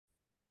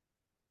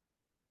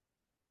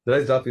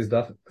Today's daf is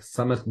daf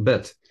samach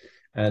bet,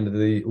 and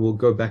we'll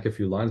go back a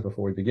few lines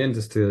before we begin,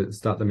 just to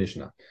start the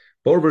Mishnah.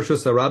 Bor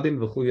b'rshus harabim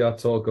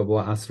v'chuliyato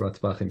gavoa asra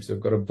tvachim. So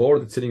you've got a bor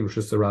that's sitting in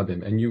b'rshus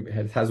harabim, and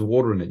it has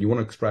water in it. You want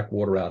to extract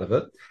water out of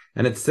it,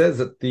 and it says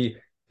that the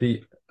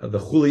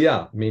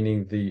chuliyah,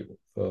 meaning the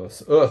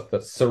earth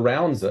that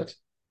surrounds it,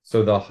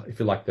 so if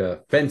you like,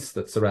 the fence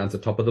that surrounds the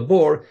top of the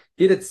bor,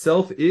 it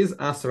itself is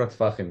asra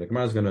tvachim. The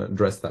Gemara is going to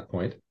address that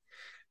point.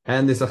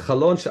 And there's a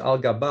chalon she'al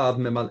gabav,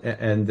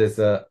 and there's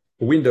a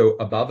window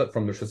above it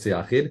from the Rishus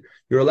Yachid.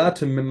 You're allowed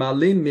to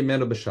mimalin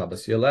mimenu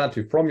b'Shabbos. You're allowed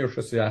to, from your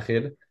Rishus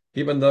Yachid,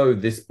 even though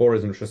this bor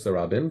is in Rishus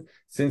Harabim,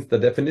 since the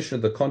definition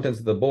of the contents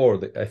of the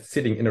bor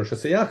sitting in a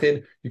Rishus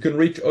Yachid, you can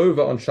reach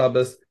over on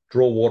Shabbos,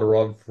 draw water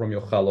off from your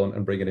chalon,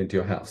 and bring it into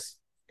your house.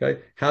 Okay,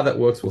 how that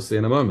works, we'll see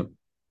in a moment.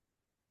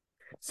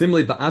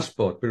 Similarly,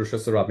 ba'ashbot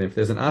b'Rishus Harabim, if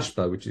there's an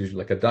ashba, which is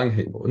like a dung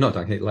heap, not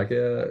dung heap, like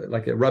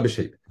a rubbish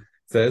heap.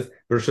 Says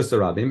Rishus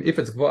Harabim. If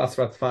it's gvo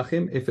asrat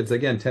tfachim, if it's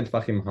again 10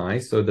 tfachim high,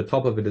 so the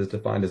top of it is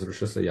defined as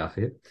Rishus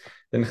Yachid,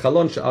 then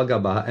chalon she'al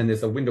gabah, and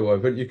there's a window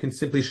over it, you can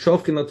simply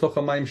shofchin l'toch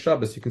hamayim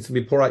Shabbos. You can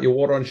simply pour out your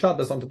water on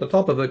Shabbos onto the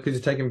top of it because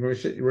you're taking from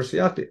Rishus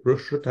Yachid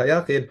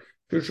to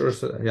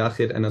Rishus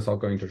Yachid, and it's all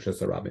going to Rishus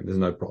Harabim. There's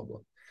no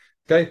problem.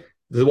 Okay,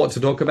 this is what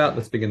to talk about.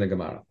 Let's begin the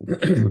Gemara.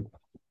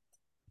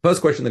 First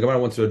question the Gemara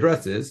wants to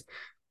address is,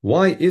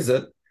 why is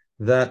it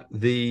that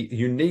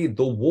you need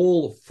the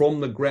wall from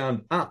the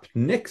ground up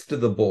next to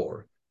the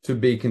bor to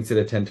be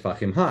considered 10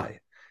 tfachim high?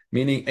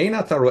 Meaning,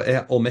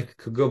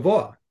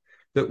 that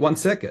 1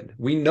 second,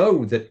 we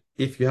know that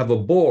if you have a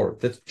bor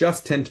that's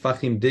just 10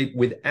 tfachim deep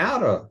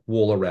without a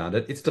wall around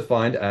it, it's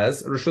defined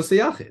as Rishus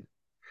Yachid.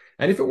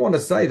 And if you want to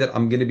say that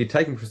I'm going to be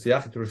taking Rishus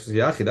Yachid to Rishus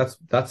Yachid,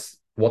 that's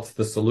what's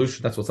the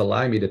solution, that's what's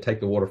allowing me to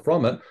take the water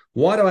from it.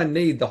 Why do I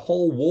need the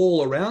whole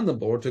wall around the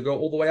bor to go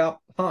all the way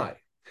up high?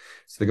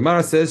 So the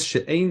Gemara says,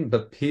 She'ein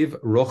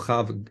b'piv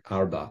rochav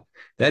arba.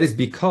 That is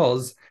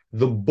because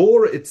the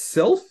bor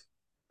itself,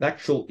 the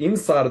actual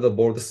inside of the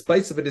bor, the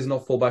space of it is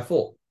not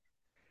 4x4.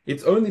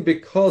 It's only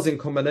because in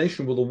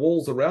combination with the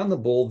walls around the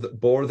bor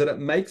that it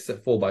makes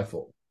it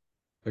 4x4.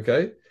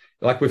 Okay?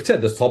 Like we've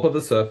said, the top of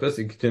the surface,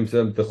 in terms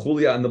of the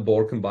chulia and the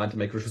bor combined to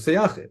make Rishus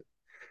Yachid.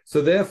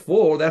 So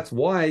therefore, that's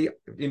why,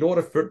 in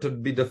order for it to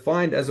be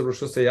defined as a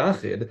Rishus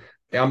Yachid,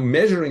 I'm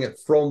measuring it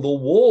from the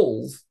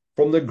walls,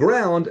 from the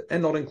ground,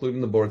 and not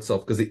including the bor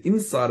itself, because the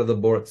inside of the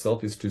bor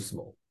itself is too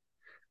small.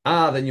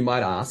 Then you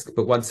might ask,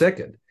 but 1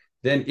 second,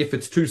 then if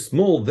it's too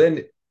small,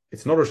 then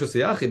it's not a Rishus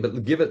Yachid, but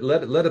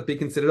let it be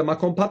considered a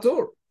makom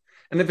patur.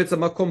 And if it's a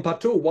makom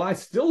patur, why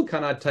still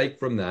can I take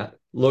from that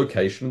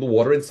location the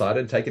water inside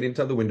and take it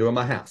into the window of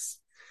my house?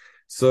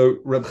 So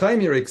Reb Chaim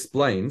here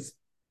explains,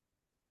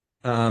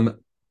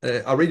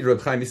 I'll read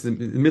Reb Chaim. This is in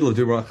the middle of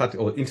Dubarachat,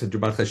 or into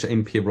Dubarachat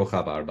She'ein Piv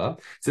Rochav Arba.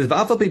 It says,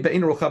 "V'afal pi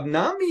be'ein rochav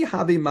nami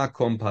havi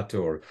makom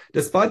patur."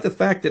 Despite the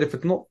fact that if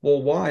it's not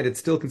all wide, it's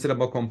still considered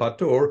makom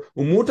patur.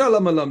 Umutar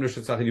lamalam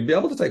Rishus Yachid. You'd be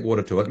able to take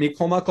water to it.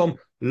 Mikol makom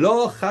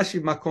lo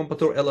chashiv makom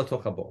patur ela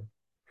tochabo.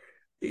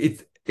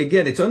 It's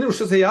only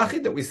Rishus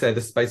Yachid that we say the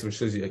space of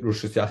Rishus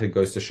Yachid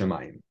goes to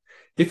Shemayim.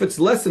 If it's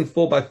less than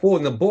 4x4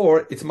 in the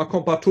bor, it's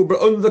makom patur, but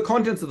only the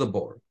contents of the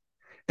bor.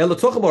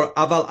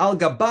 Aval al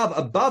gabav,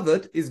 above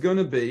it is going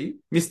to be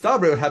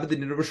mistaber, have the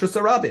din of Rishus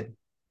Harabim.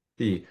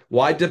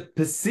 Why de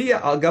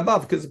pesia al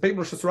gabav? Because the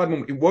people of Rishus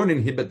Harabim, it won't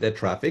inhibit their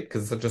traffic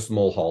because it's such a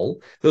small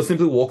hole. They'll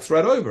simply walk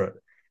straight over it,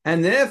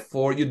 and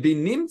therefore you'd be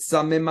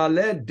nimtza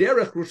memale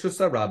derech Rishus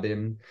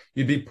Harabim.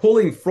 You'd be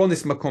pulling from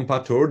this makom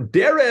patur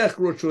derech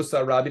Rishus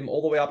Harabim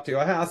all the way up to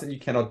your house, and you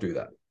cannot do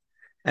that.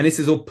 And he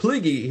says,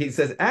 pligi, he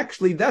says,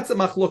 actually, that's a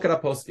machloket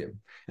aposkim.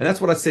 And that's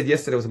what I said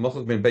yesterday, it was a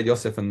machloket between Beit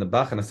Yosef and the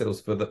Bach, and I said it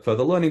was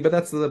further learning, but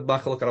that's the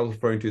machloket I was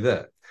referring to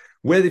there.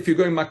 Whether if you're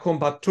going makom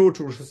patur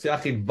to Rishus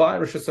Yachid via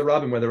Rishus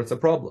Harabim, whether it's a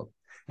problem.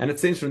 And it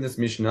seems from this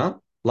Mishnah,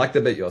 like the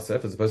Beit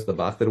Yosef, as opposed to the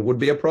Bach, that it would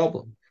be a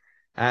problem.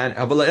 And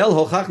Bob, we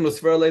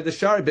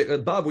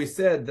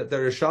said that the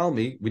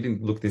Yerushalmi, we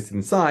didn't look this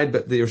inside,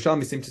 but the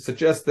Yerushalmi seemed to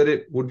suggest that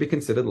it would be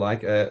considered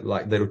like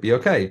that it would be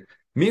okay.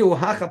 But he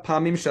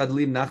says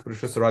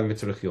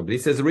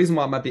the reason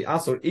why it might be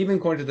asur, even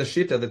according to the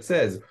shita that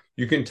says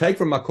you can take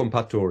from makom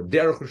patur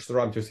derech Rishus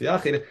Harabim to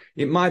Yachid,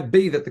 it might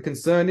be that the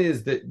concern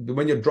is that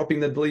when you're dropping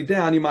the dli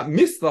down, you might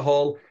miss the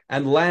hole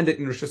and land it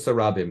in Rishus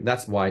Harabim.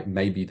 That's why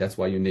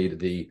you need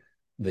the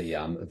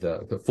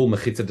full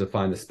mechitza to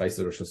define the space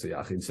of Rishus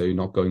Yachid, so you're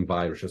not going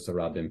by Rishus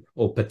Harabim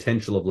or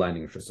potential of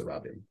landing Rishus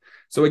Harabim.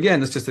 So again,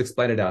 let's just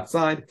explain it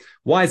outside.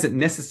 Why is it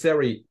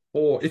necessary?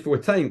 Or if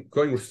we're saying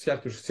going Rishus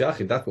Yachid to Rishus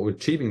Yachid, that's what we're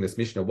achieving this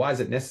Mishnah. Why is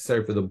it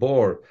necessary for the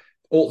bor,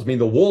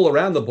 the wall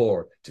around the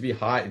bor, to be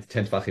high,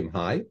 10 tfachim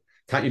high?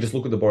 Can't you just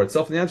look at the bor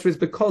itself? And the answer is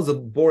because the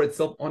bor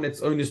itself on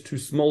its own is too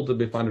small to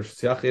be found in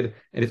Rishus Yachid,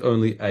 and it's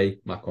only a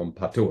makom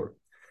patur.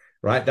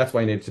 Right? That's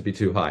why you need it to be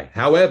too high.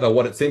 However,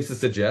 what it seems to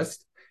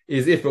suggest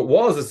is if it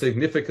was a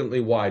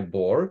significantly wide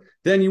bor,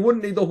 then you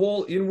wouldn't need the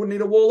wall. You wouldn't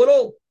need a wall at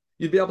all.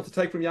 You'd be able to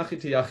take from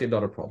Yachid to Yachid,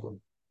 not a problem.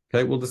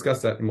 Okay, we'll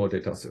discuss that in more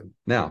detail soon.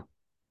 Now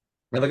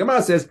the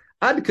Gemara says,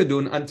 Ad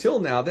kadun,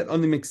 until now, that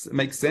only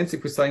makes sense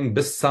if we're saying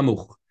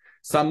besamuch.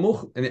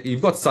 Samuch, and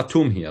you've got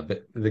satum here,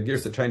 but the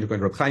gears that change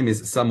according to Reb Chaim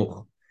is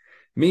samuch.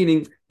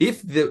 Meaning,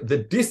 if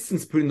the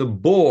distance between the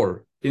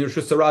bore in Rosh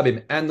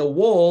Hashanah and the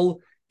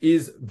wall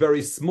is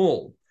very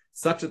small,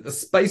 such that the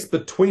space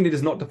between it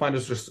is not defined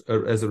as a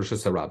Rosh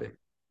Hashanah.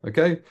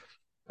 Okay?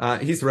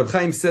 Reb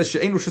Chaim says,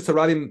 She'ein Rosh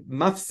Hashanah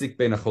mafsik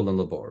bein hachol and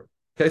labor.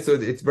 Okay, so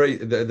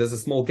there's a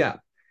small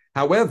gap.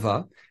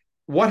 However,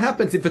 what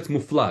happens if it's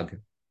muflag?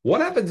 What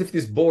happens if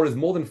this bore is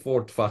more than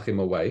 4 tfachim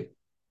away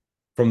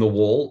from the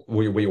wall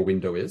where your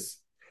window is?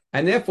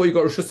 And therefore, you've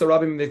got Rosh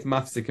Hashanah that's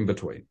mafsik in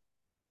between.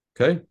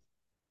 Okay?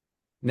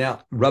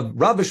 Now, Rav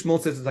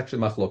Shmuel says it's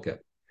actually machloket.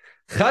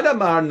 Chad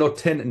amar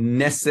noten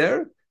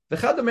neser, the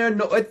chad amar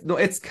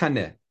noetz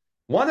kaneh.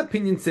 One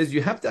opinion says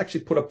you have to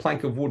actually put a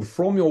plank of wood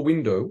from your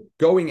window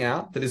going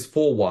out that is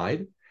 4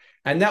 wide,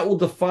 and that will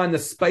define the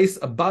space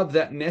above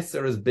that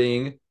neser as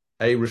being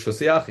a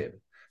rishus yachid.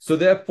 So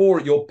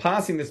therefore, you're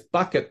passing this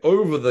bucket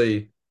over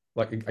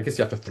I guess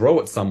you have to throw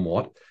it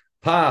somewhat,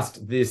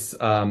 past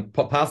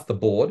the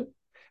board.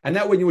 And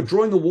that when you were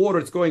drawing the water,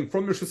 it's going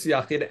from Rishus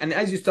Yachid, and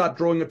as you start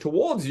drawing it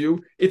towards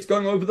you, it's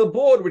going over the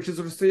board, which is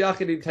Rishus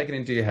Yachid taken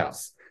into your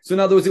house. So in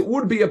other words, it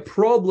would be a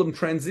problem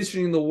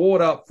transitioning the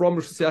water from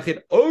Rishus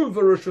Yachid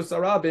over Rishus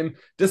Harabim,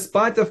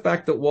 despite the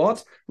fact that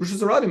Rishus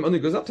Harabim only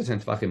goes up to 10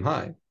 tefachim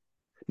high.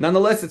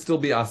 Nonetheless, it'd still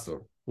be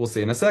Asur. We'll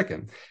see in a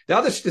second. The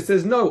other shita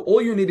says, no,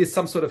 all you need is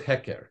some sort of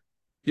heker.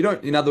 You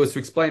don't, in other words, to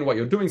explain what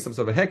you're doing, some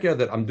sort of heker,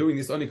 that I'm doing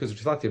this only because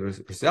it's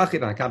Rishus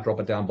and I can't drop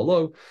it down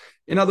below.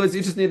 In other words,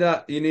 you just need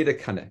a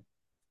kaneh.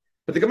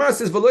 But the Gemara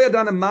says,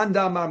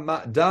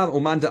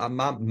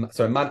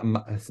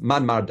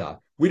 man marda.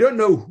 We don't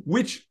know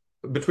which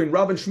between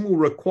Rav and Shmuel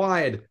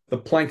required the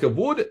plank of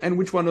wood and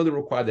which one only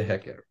required the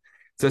heker.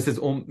 So it says,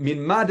 min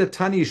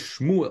madatani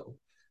Shmuel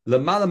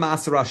lemala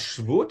ma'asara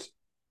shvut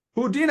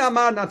hudin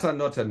amar natan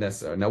nota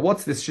neser. Now,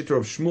 what's this shitter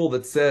of Shmuel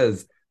that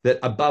says that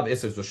above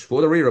Eser is the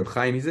Shvur? Reb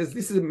Chaim, he says,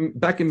 this is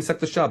back in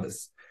Masechta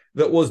Shabbos.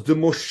 That was the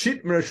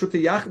Moshit Mereshut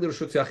Yachid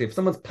Reshut Yachid. If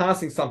someone's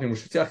passing something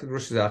Reshut Yachid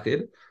Reshut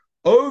Yachid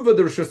over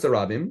the Reshut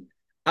Harabim,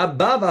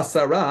 above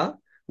Asara,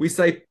 we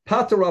say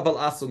Pater Aval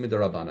Asur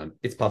Midarabanan.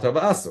 It's Pater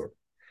Aval Asur.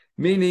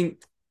 Meaning,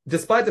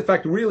 despite the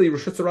fact really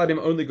Reshut Harabim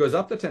only goes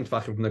up to 10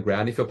 tefachim from the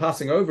ground, if you're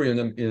passing over in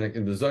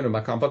the zone of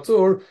Makam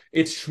Patur,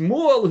 it's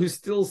Shmuel who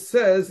still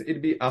says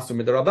it'd be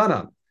Asur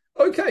Midarabanan.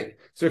 Okay,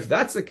 so if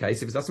that's the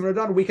case, if it's Asur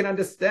Midarabanan, we can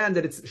understand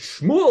that it's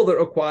Shmuel that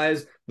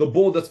requires the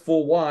bore that's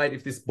 4 wide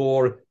if this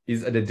bore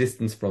is at a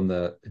distance from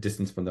the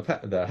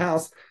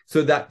house,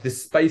 so that the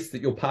space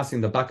that you're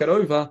passing the bucket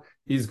over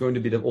is going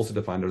to be also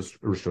defined as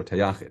Rishut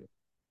Hayachid.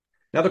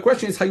 Now the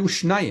question is, Hayu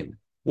Shnayim.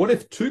 What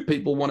if 2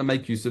 people want to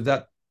make use of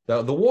the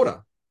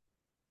water?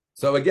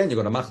 So again,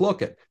 you've got a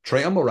machloket.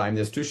 Trei Amoraim,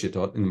 there's 2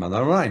 shittot in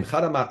Malarim.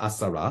 Chadamar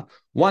Asara.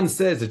 One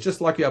says it's just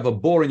like you have a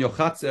bore in your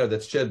chatzer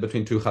that's shared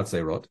between 2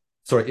 chatzerot.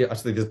 Sorry,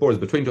 actually, this bore is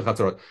between 2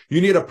 chatzerot.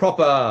 You need a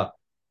proper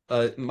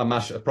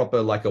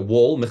like a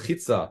wall,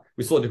 mechitza.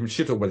 We saw a different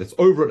shittot whether it's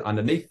over it,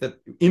 underneath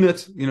it, in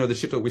it, the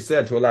shittot we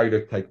said to allow you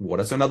to take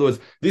water. So in other words,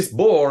 this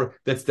bore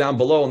that's down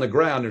below on the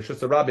ground in Shus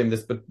Harabim,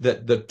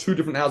 that the 2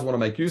 different houses want to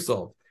make use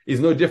of, is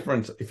no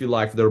different, if you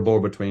like, they're a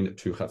bore between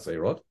 2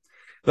 chatzerot.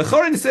 The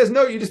Chorin says,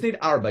 no, you just need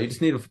arba. You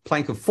just need a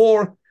plank of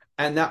 4,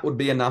 and that would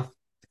be enough.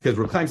 Because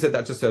Reb Chaim said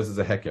that just serves as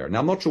a heker. Now,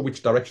 I'm not sure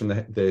which direction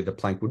the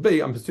plank would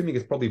be. I'm assuming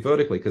it's probably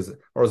vertically, because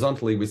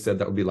horizontally we said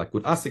that would be like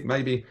good asik,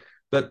 maybe.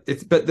 But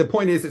the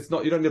point is, it's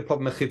not. You don't need a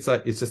proper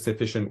mechitza. It's just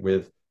sufficient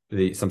with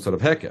some sort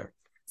of heker.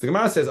 So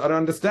Gemara says, I don't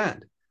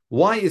understand.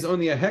 Why is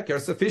only a heker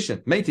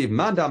sufficient? Meitiv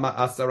manda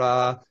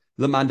ma'asara.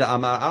 The manda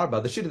amar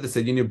arba, the shitta that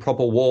said you need a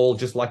proper wall,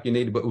 just like you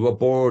need a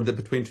board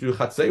between 2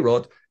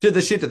 chatzerot, to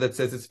the shitta that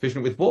says it's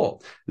sufficient with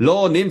wall.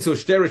 Lo nimtzu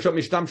shte rishot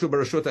mishtamshu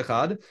bereshut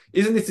echad.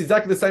 Isn't this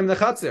exactly the same in the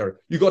chatzer?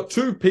 You got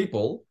 2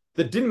 people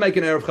that didn't make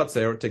an erev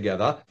chatzer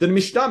together, that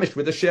mishtamish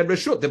with a shared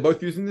reshut. They're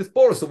both using this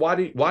bor. So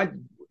why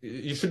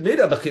you should need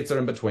a chitzer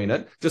in between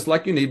it, just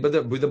like you need with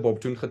the bor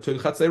between 2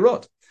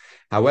 chatzerot.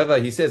 However,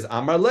 he says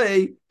amar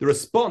lei. The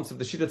response of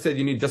the shitta that said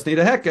you just need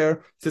a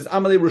heker says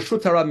amar lei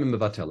reshut harabim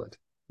mevatelet.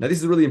 Now, this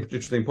is a really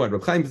interesting point.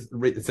 Reb Chaim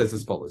says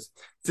as follows.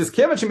 It says,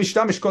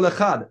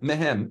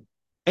 mehem,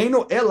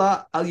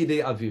 ela al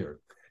avir.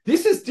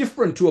 This is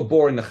different to a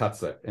bore in a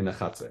chatzer.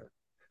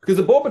 Because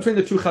the bore between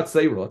the 2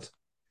 chatzerot,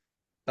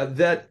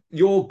 that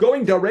you're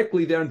going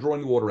directly there and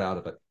drawing the water out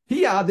of it.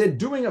 Here, they're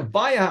doing it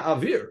via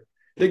avir.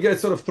 They're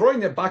sort of throwing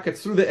their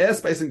buckets through the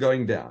airspace and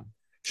going down.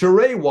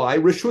 Sharei, why?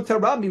 Reshut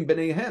harabim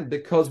b'neihem,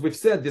 because we've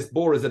said this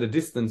bore is at a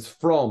distance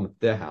from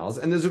their house,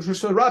 and there's a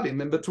reshut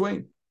harabim in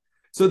between.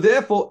 So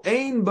therefore,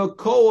 ein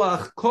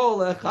b'koach kol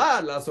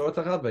echad la'asor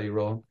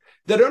tachaveiro.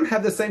 They don't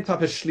have the same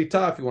type of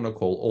shlita, if you want to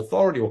call,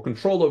 authority or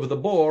control over the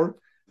bore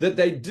that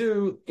they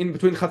do in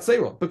between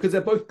chatzerot, because they're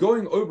both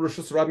going over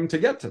Reshut Harabim to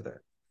get to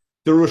there.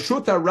 The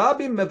Reshut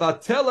Harabim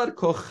mevatelet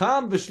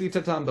kocham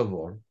v'shlitatam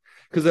b'vor.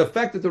 Because the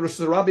fact that the Rosh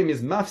Hashanah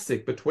is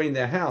mafsik between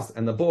their house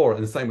and the bor,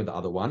 and the same with the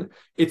other one,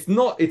 it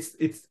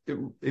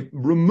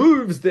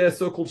removes their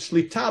so-called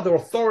shlita, their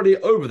authority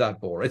over that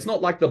bor. It's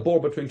not like the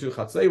bor between two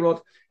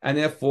chatzerot, and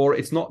therefore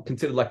it's not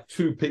considered like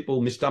two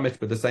people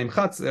mishtamish with the same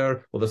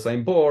chatzer or the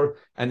same bor,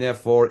 and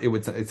therefore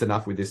it's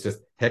enough with this just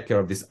heker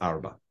of this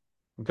arba.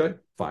 Okay,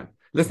 fine.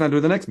 Let's now do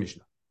the next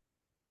Mishnah.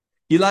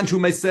 Ilan shu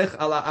mesech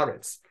ala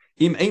aretz.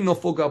 Im eino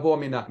fo gavo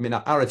mina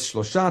aretz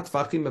shlosha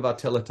tfachim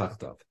mevatel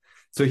tachtav.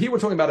 So here we're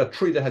talking about a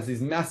tree that has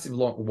these massive,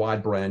 long,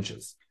 wide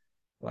branches.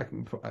 Like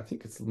I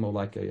think it's more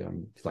like a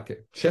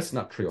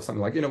chestnut tree or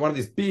something, like one of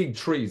these big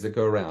trees that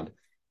go around.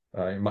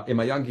 In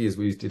my young years,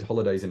 we did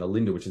holidays in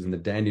Alinda, which is in the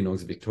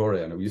Dandenongs of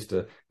Victoria, and we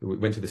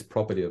went to this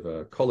property of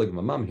a colleague of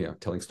my mum here.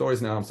 Telling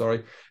stories now, I'm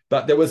sorry,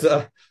 but there were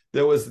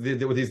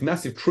these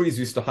massive trees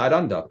we used to hide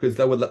under because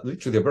they were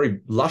literally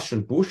very lush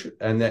and bush,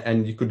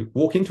 and you could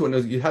walk into it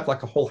and you had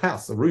like a whole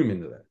house, a room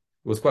in there.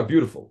 It was quite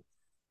beautiful.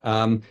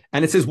 And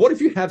it says, what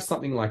if you have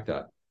something like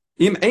that?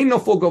 If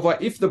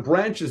the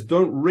branches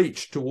don't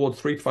reach towards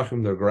 3 tfachim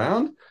in the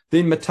ground,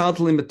 then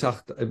metaltlin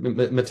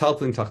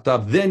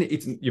tachtav, then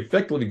you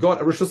effectively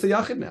got a rishus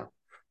yachid now.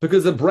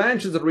 Because the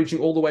branches are reaching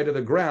all the way to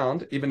the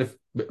ground, even if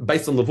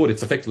based on the wood,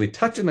 it's effectively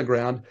touching the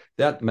ground,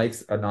 that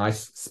makes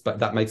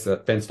a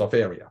fenced off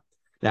area.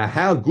 Now,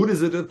 how good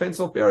is it a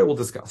fenced off area? We'll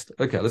discuss.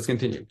 Okay, let's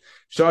continue.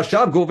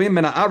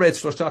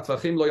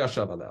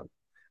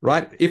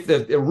 Right? If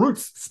the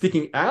roots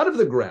sticking out of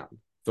the ground,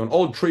 so an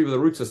old tree with the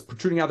roots are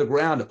protruding out of the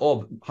ground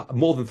of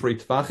more than 3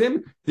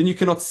 tefachim, then you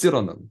cannot sit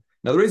on them.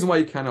 Now, the reason why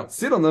you cannot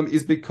sit on them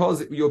is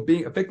because you're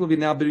effectively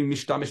now doing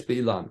mishtamish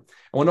be'ilan. And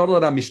we're not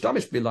allowed to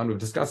mishtamish be'ilan. We've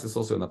discussed this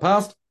also in the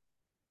past.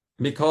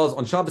 Because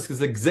on Shabbos, because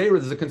the gzeira,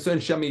 there's a concern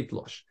shamit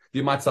losh.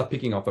 You might start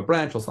picking off a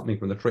branch or something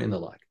from the tree and the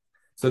like.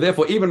 So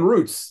therefore, even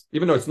roots,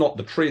 even though it's not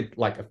the tree,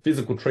 like a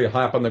physical tree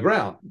high up on the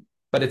ground,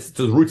 but it's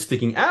the roots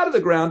sticking out of the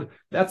ground,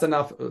 that's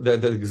enough, the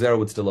gzeira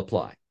would still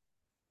apply.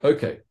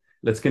 Okay,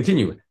 let's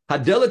continue. So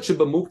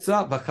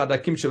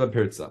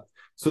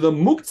the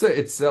muktzah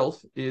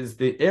itself is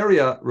the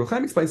area,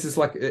 Ruchaim explains this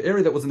like an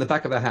area that was in the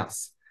back of the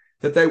house,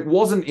 that they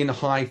wasn't in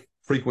high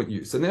frequent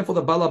use. And therefore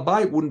the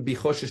balabait wouldn't be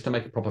choshish to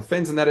make a proper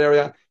fence in that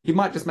area. He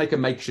might just make a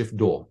makeshift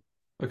door.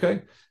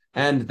 Okay?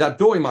 And that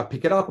door, he might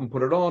pick it up and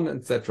put it on,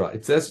 etc.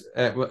 It says,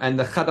 and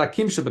the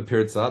chadakim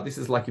shebapirza, this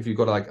is like if you've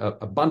got like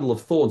a bundle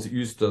of thorns that you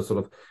used to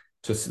sort of,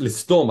 to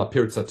listom a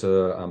pirza,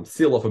 to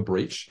seal off a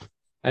breach.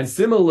 And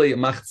similarly,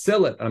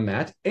 machzelet, a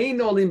mat,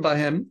 ein olim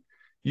bahem,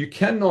 you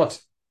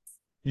cannot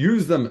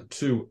use them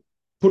to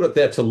put it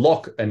there to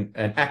lock and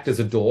act as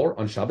a door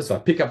on Shabbos. So I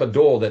pick up a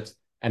door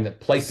and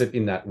place it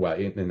in that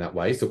way.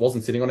 So it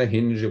wasn't sitting on a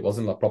hinge. It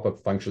wasn't a proper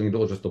functioning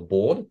door, just a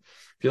board,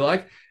 if you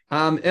like.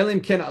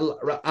 Elim ken,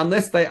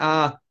 unless they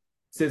are,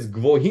 says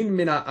gvohin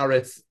mina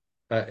aretz,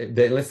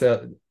 unless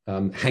they're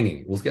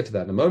hanging. We'll get to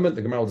that in a moment.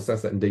 The Gemara will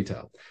discuss that in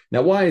detail.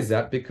 Now, why is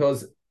that?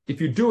 Because if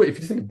you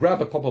just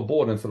grab a proper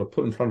board and sort of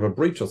put in front of a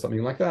breach or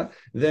something like that,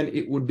 then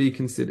it would be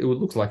considered, it would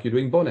look like you're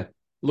doing boneh. It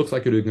looks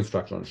like you're doing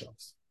construction on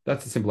Shabbos.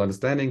 That's a simple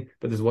understanding,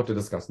 but this is what to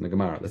discuss in the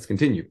Gemara. Let's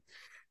continue.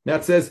 Now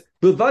it says,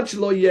 so this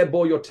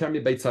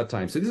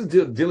is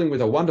dealing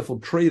with a wonderful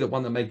tree, the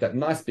one that make that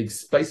nice big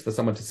space for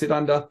someone to sit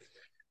under.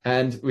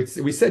 And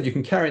we said you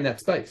can carry in that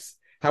space.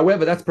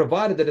 However, that's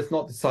provided that it's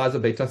not the size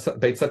of Beit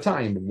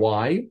Satayim.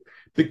 Why?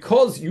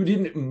 Because you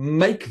didn't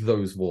make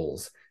those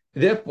walls.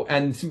 Therefore,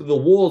 and the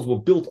walls were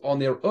built on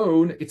their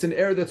own, it's an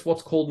area that's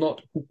what's called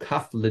not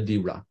hukaf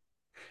ledira.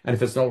 And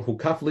if it's not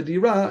hukaf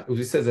ledira, as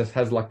he says, it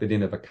has like the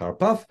din of a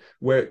karpaf,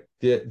 where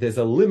there's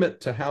a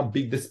limit to how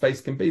big the space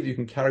can be that you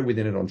can carry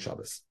within it on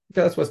Shabbos.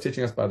 Okay, that's what's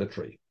teaching us by the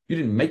tree. You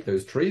didn't make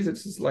those trees.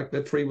 It's just like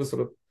the tree was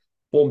sort of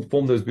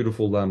formed those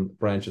beautiful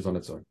branches on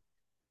its own.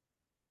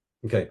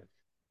 Okay,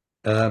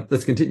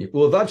 let's continue.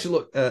 Now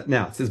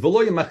it says,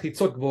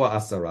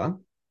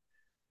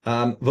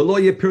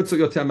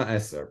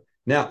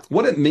 now,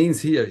 what it means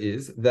here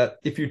is that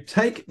if you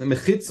take the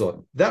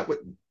mechitzot,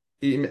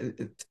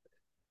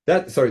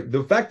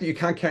 the fact that you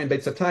can't carry in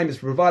Beit Satayim is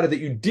provided that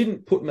you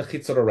didn't put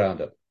mechitzot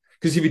around it.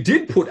 Because if you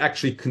did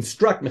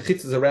construct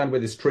mechitzos around where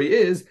this tree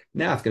is,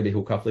 now it's going to be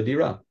hukaf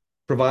ledira,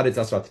 provided it's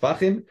asrat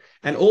tfachim.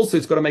 And also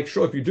it's got to make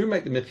sure if you do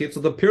make the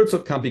mechitzot, the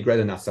pirutzot can't be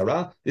greater than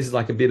asara. This is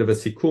like a bit of a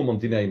sikum on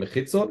dinei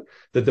mechitzot,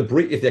 that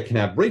if they can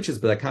have breaches,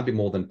 but they can't be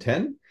more than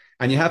 10.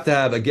 And you have to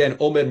have, again,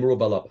 omed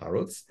murubala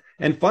parutz.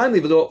 And finally,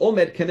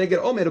 omed keneged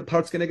omed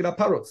parutz keneged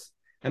parutz.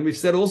 And we've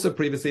said also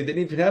previously that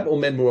if you have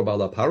omed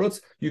murubala parutz,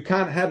 you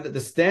can't have that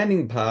the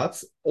standing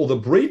parts or the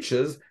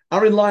breaches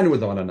are in line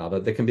with one another.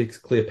 There can be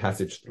clear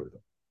passage through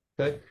them.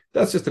 Okay,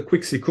 that's just a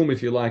quick sikum,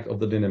 if you like, of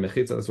the dinner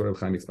mechitza. That's what Reb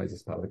Chaim explains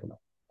as part of the Gemara.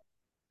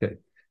 Okay,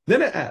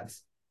 then it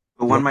adds.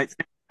 One might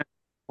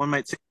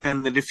say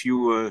then that if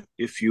you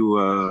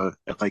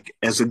like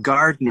as a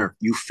gardener,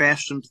 you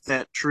fashioned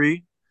that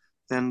tree,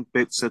 then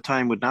Beit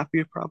Satayim would not be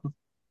a problem.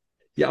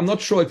 Yeah, I'm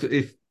not sure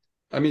if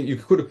I mean you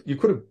could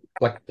have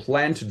like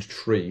planted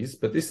trees,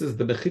 but this is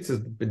the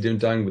mechitzas been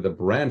done with the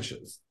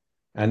branches.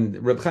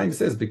 And Reb Chaim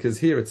says, because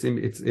here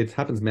it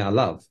happens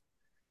me'alav.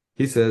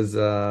 He says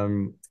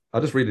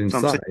I'll just read it So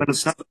I'm saying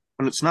inside.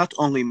 when it's not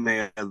only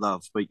may I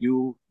love, but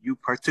you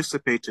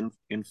participate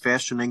in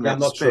fashioning Yeah, I'm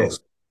that not space.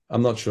 sure.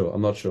 I'm not sure.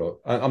 I'm not sure.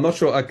 I'm not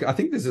sure. I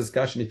think there's a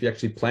discussion if you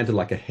actually planted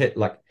like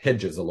like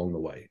hedges along the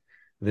way.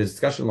 There's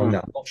discussion along Hmm.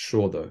 that. I'm not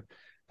sure though.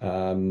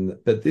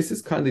 But this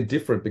is kind of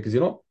different because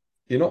you're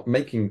not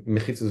making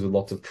mechitzas with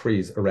lots of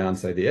trees around,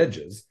 say, the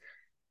edges.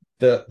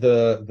 The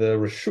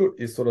reshut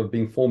is sort of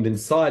being formed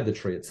inside the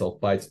tree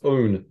itself by its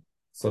own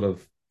sort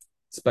of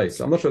space.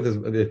 I'm not sure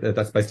if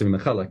that's based on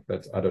mechalek,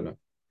 but I don't know.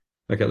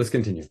 Okay, let's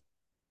continue.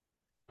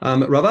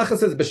 Ravacha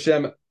says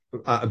B'Shem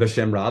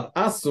Rav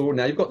Asur.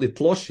 Now you've got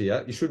litlosh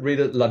here. You should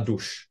read it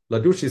ladush.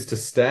 Ladush is to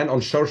stand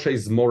on shorshay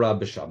zmora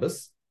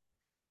b'Shabbos.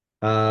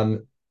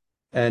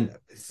 And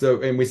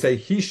we say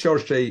he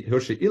shorshay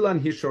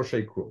ilan, he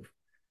shorshay kruv.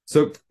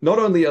 So not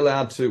only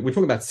allowed to, we're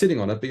talking about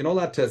sitting on it, but you're not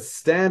allowed to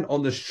stand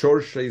on the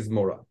shorshay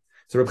zmora.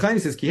 So Reb Chaim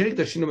says, this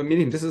is you're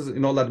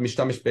not allowed to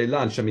mishtamish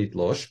be'lan shamit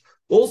losh.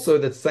 Also,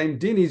 that same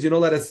din is you're not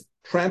allowed to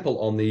trample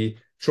on the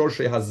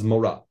shorshay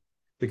hazmora.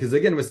 Because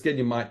again, we're scared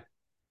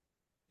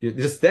you're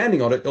just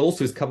standing on it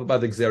also is covered by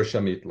the Gzer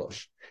Shamit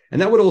Losh.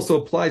 And that would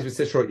also apply, as we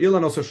say, Shor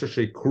Ilan, also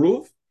Shoshei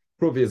Kruv.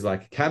 Kruv is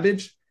like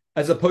cabbage,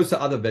 as opposed to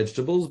other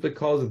vegetables,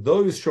 because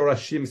those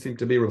Shorashim seem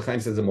to be, Reb Chaim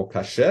says, are more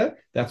kasher.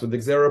 That's what the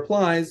Gzer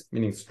applies,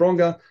 meaning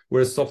stronger,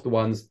 whereas softer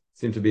ones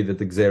seem to be that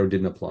the Gzer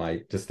didn't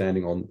apply to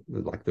standing on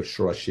like the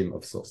Shorashim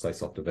of, say,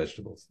 softer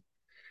vegetables.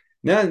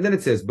 Now, then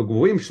it says,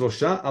 B'gvuim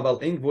Shlosha,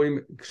 aval ein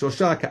gvuim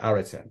Shlosha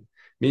ka'aretzen.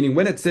 Meaning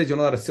when it says you're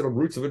not allowed to sit on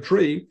roots of a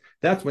tree,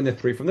 that's when they're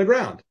 3 from the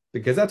ground,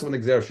 because that's when the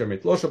Gzer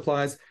Shemit Losh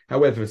applies.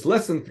 However, if it's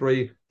less than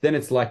 3, then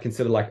it's like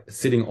considered like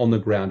sitting on the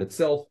ground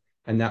itself,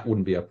 and that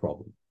wouldn't be a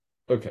problem.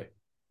 Okay,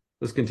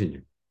 let's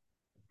continue.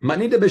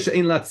 Manida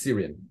b'she'ein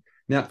latzirin.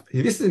 Now,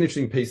 this is an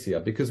interesting piece here,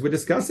 because we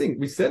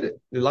said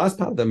it, the last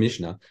part of the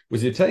Mishnah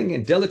was you're taking a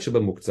delet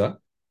shebamuktzah,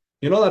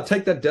 you're not allowed to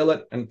take that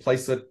delet and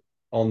place it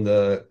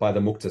by the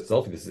muktzah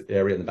itself, this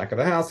area in the back of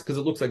the house, because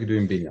it looks like you're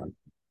doing binyan.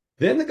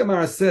 Then the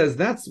Gemara says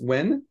that's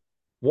when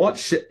what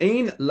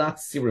she'ein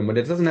latzirin, when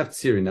it doesn't have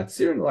tzirin. Now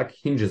tzirin like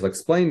hinges. I'll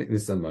explain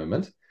this in a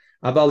moment.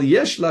 Abal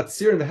yesh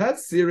latzirin had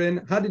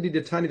tzirin. How did he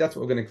detani?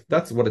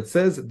 That's what it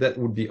says. That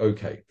would be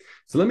okay.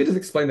 So let me just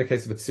explain the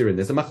case of a tzirin.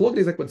 There's a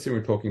machlok like what tzirin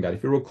we're talking about.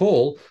 If you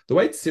recall, the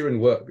way tzirin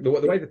work, the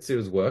way that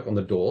tzirin work on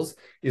the doors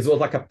is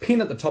like a pin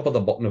at the top of the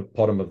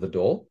bottom of the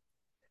door,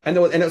 and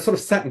it sort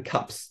of sat in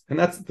cups, and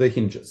that's the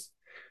hinges.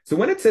 So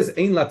when it says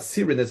ein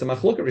latzirin, there's a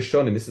machlok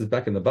rishonim. This is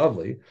back in the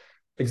Bavli.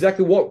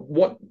 Exactly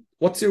what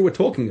tzir we're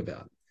talking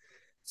about.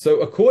 So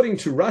according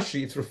to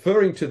Rashi, it's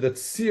referring to the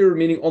tzir,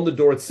 meaning on the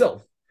door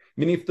itself.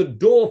 Meaning if the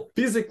door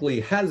physically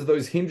has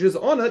those hinges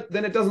on it,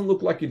 then it doesn't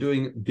look like you're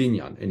doing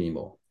binyan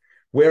anymore.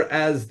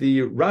 Whereas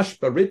the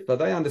Rashba Ritva,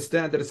 they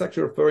understand that it's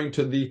actually referring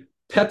to the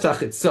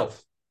petach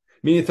itself.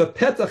 Meaning if the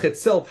petach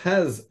itself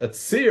has a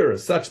tzir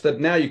such that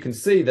now you can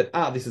see that,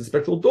 this is a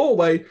special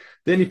doorway,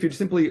 then if you're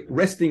simply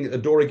resting a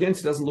door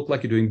against it, doesn't look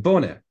like you're doing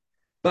boneh.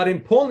 But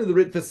importantly, the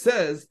Ritva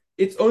says,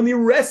 it's only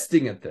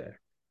resting it there.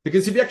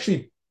 Because if you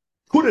actually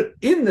put it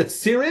in the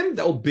tzirim,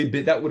 that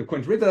would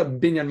according to Ritva,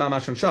 binyan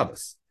mamash on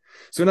Shabbos.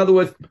 So in other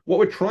words, what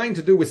we're trying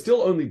to do, we're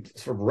still only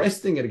sort of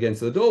resting it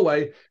against the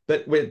doorway,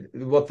 but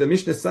what the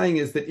Mishnah is saying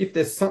is that if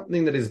there's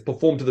something that is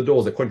performed to the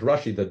doors, according to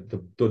Rashi,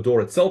 the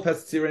door itself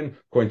has tzirin,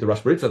 according to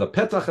Rashi Ritva, the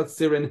petach has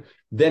tzirin,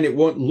 then it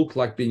won't look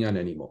like binyan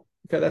anymore.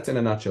 Okay, that's in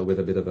a nutshell with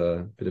a bit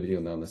of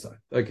yield on the side.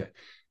 Okay.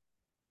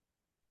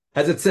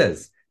 As it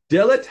says,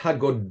 delet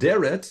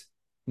hagoderet,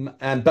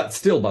 but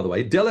still, by the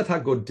way, delet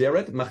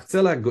hagoderet,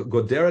 machzela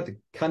goderet,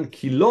 kan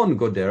kilon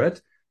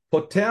goderet,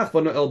 poteach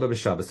v'noel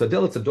b'Shabbos. So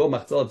delet's a door,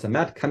 machzela it's a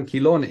mat, kan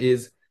kilon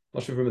is, I'm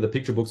not sure if you remember the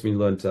picture books we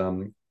learned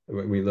Nesla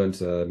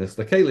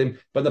Kalim,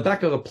 but in the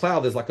back of the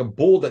plow, there's like a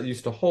board that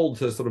used to hold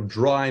to sort of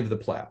drive the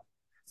plow.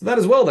 So that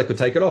as well, they could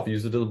take it off and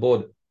use it to the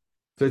board.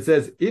 So it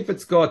says, if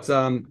it's got,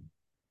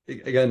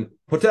 again,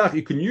 poteach,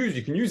 you can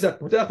use that,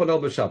 poteach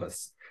v'noel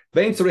b'Shabbos.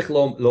 Vein tzarich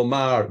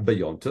lomar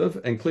b'yontov,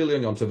 and clearly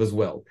on Yontov as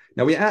well.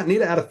 Now we need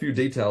to add a few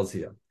details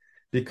here,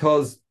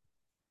 because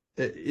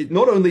it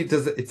not only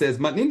does it says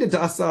matnin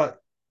dasa,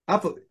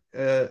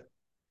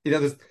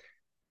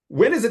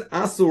 when is it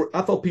asur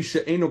afal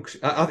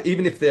pisha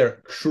even if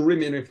they're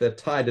kshurim, even if they're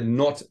tied and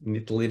not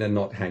nitlin and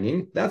not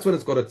hanging, that's when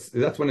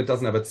that's when it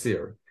doesn't have a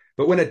tzir.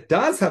 But when it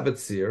does have a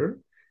tzir,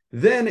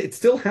 then it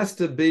still has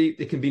to be.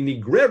 It can be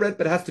nigreret,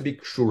 but it has to be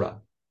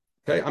kshura.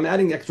 Okay, I'm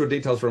adding extra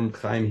details from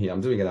Chaim here.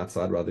 I'm doing it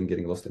outside rather than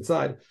getting lost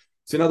inside.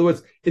 So in other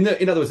words, in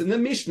the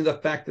Mishnah, the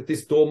fact that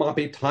this door might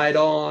be tied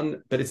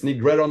on, but it's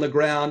nigret on the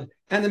ground,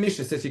 and the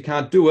Mishnah says you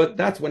can't do it,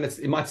 that's when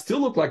it might still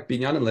look like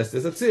binyan unless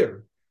there's a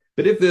tzir.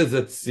 But if there's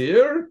a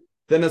tzir,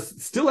 then it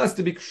still has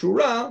to be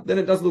kshura, then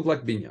it doesn't look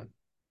like binyan.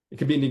 It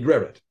can be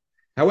nigreret.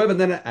 However,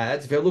 then it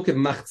adds, if you look at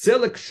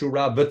machzela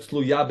kshura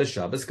v'tluya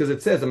b'Shabbos, because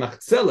it says a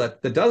machzela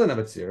that doesn't have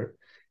a tzir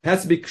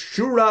has to be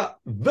kshura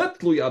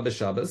v'tluya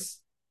b'Shabbos,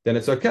 then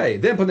it's okay.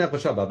 Then ponech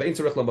b'Shabbat, ve'in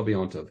tzarich lo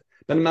b'yontov.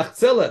 Then a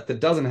machzela that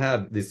doesn't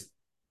have this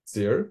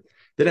tzir,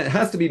 then it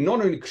has to be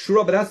not only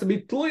kshura, but it has to be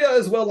tluya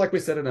as well, like we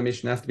said in a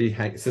Mishnah, has to be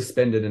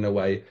suspended in a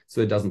way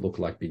so it doesn't look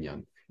like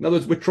binyan. In other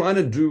words, we're trying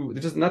to do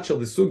just nutshell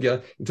the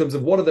sugya in terms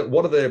of what are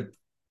the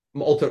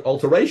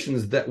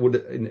alterations that would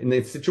in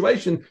the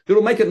situation that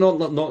will make it not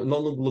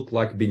look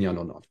like binyan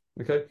or not.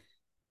 Okay,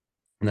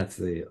 and that's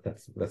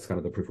kind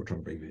of the proof we're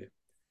trying to bring here.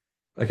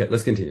 Okay,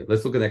 let's continue.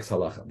 Let's look at the next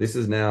halacha. This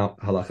is now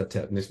halacha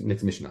tet, next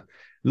mishnah.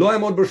 Lo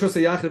yamod b'rshus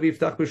hayachid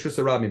v'yiftach b'rshus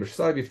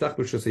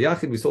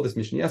harabim. We saw this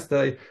mishnah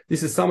yesterday.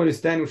 This is someone who's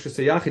standing with b'rshus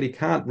hayachid. He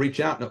can't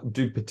reach out and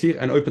do patir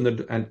and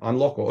open and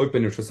unlock or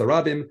open b'rshus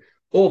harabim,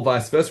 or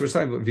vice versa.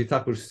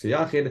 V'yiftach b'rshus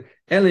hayachid.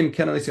 Elim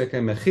ken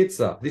alisyakem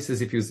mechitza. This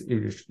is if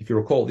you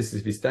recall, this is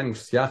if he's standing with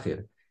b'rshus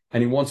hayachid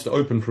and he wants to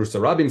open b'rshus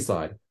harabim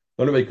side.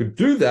 The only way he could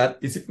do that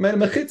is if he made a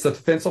mechitza to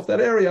fence off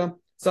that area,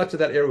 such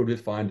that area would be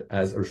defined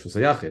as b'rshus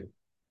hayachid.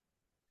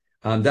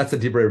 That's a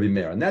divrei Rabbi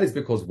Meir, and that is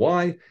because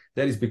why?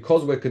 That is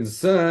because we're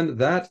concerned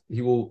that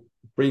he will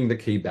bring the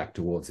key back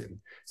towards him.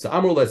 So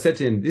Amrullah said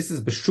to him, "This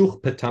is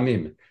b'shuch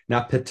petamim."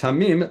 Now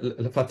petamim,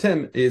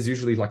 lefatem, is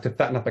usually like to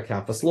fatten up a cow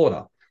for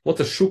slaughter.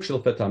 What's a shuk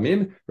shel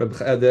petamim?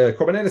 The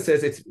Korbanena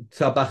says it's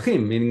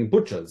tabachim, meaning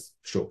butchers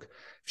shuk,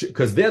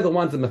 because they're the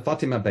ones that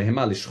mefatim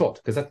behema lishchot,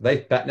 because they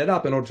fatten it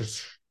up in order to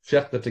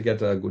shecht it to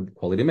get a good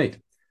quality meat.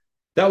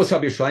 That was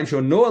Shabbi Yisraelim.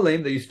 So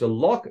Noalim, they used to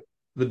lock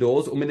the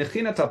doors, and then would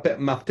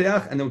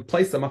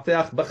place the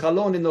mafteach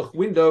b'chalon in the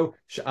window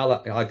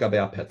she'al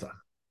gabei petach.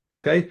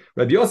 Okay,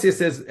 Rabbi Yossi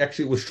says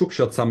actually it was shuk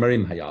shel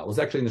tzamarim haya. It was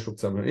actually in the shuk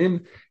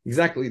tzamarim.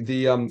 Exactly,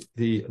 the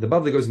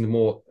Bavli goes into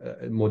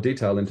more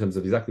detail in terms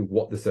of exactly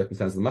what the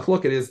circumstances of the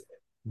machloket is,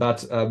 but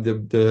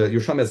the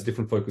Yerushalmi has a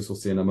different focus. We'll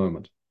see in a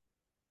moment.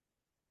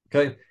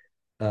 Okay,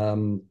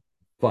 fine.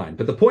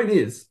 But the point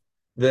is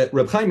that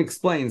Reb Chaim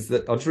explains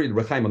that I'll just read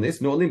Reb Chaim on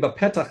this. No'olim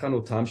b'petach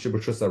hanutam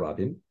sheb'rshus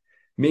harabim.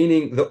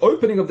 Meaning the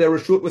opening of their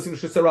reshut was in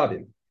Reshus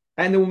Harabim,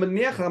 and they were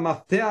menichin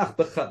mafteach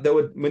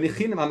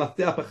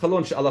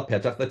b'chalon she'ala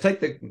petach. They take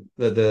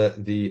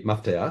the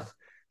mafteach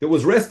that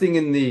was resting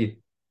in the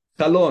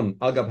chalon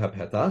al gab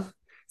hapetach. It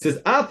says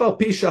afal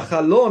pisha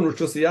chalon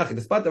Reshus Yachid.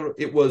 Despite that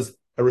it was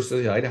a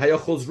Reshus Yachid,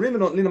 hayachos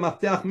rivenot lina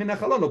mafteach min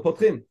chalon or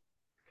potchim.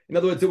 In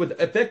other words, it would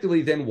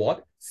effectively then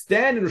what?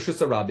 Stand in Reshus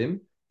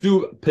Harabim,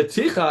 do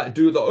peticha,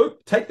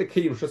 take the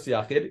key in Reshus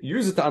Yachid,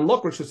 use it to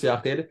unlock Reshus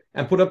Yachid,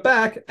 and put it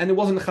back, and it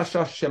wasn't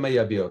chashash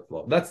shemaya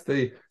biotlo. That's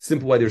the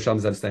simple way the Yerushalmi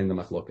is understanding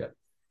the machloket.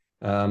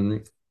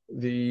 I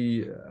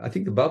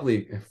think the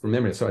Bavli, from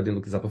memory, sorry I didn't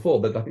look this up before,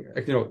 but I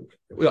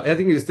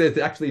think he said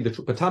that actually the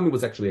Patami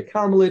was actually a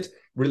Carmelite.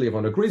 Really,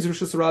 everyone agrees with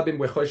Reshus Harabim,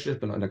 we're choshesh,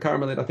 but not a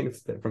Carmelite. I think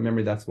it's from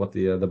memory that's what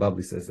the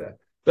Bavli says there.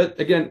 But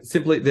again,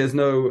 simply there's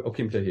no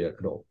okimta here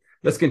at all.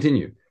 Let's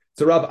continue.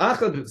 So Rav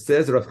Achad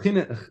says, Rav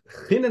Chinena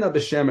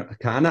b'shem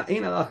Kana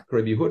ein alach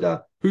Rabbi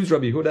Yehuda. Who's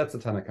Rabbi Yehuda? It's a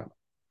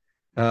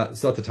Tanakama.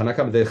 So the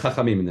Tanakama, the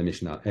Chachamim in the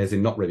Mishnah, as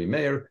in not Rabbi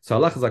Meir. So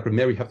Allah is like Rabbi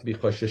Meir, you have to be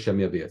choshesh shem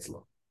yavi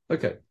etzlo.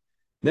 Okay.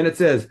 Then it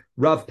says,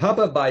 Rav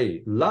Papa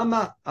Bai,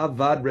 Lama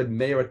avad Rabbi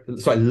Meir,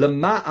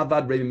 Lama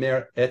avad Rabbi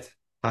Meir et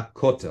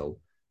hakotel,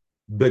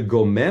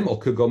 begomem or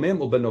kegomem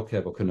or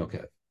benokev or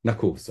kenokev.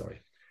 Nakuv,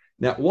 sorry.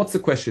 Now, what's the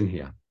question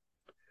here?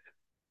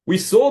 We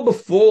saw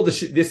before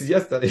this is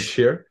yesterday's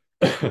year.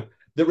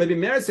 The Rebbe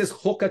Meir says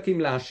chokakim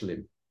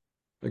lashlim.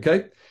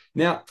 Okay,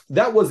 now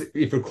that was, if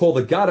you recall,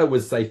 the gutter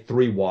was say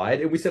 3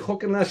 wide, and we said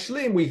chokakim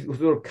lashlim. We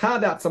sort of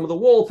carved out some of the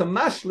wall to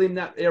mashlim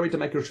that area to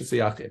make Reshus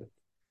Yachid.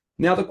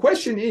 Now the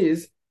question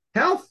is,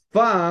 how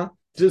far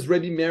does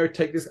Rebbe Meir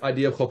take this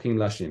idea of chokakim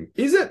lashlim?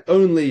 Is it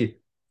only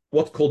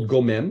what's called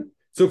gomem?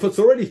 So if it's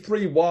already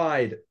 3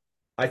 wide,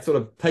 I sort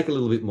of take a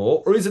little bit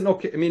more, or is it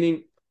not?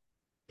 Meaning,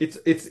 it's.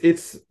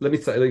 Let me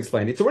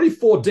explain. It's already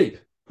 4 deep.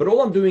 But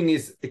all I'm doing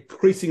is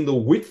increasing the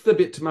width a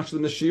bit to match the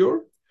shiur,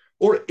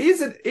 or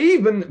is it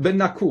even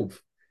benakuv?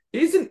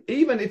 Isn't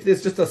even if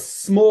there's just a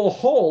small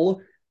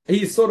hole,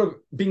 he's sort of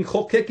being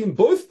chokek in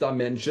both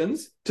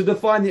dimensions to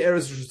define the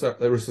areas of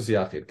Reshus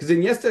Yachid. Because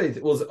in yesterday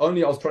it was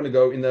only I was trying to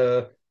go in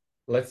the,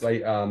 let's say,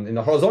 in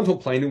the horizontal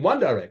plane in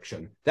one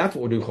direction. That's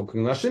what we're doing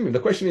chokeking lashlim. The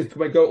question is,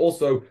 can we go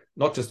also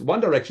not just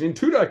one direction, in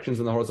 2 directions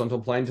in the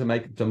horizontal plane to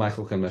make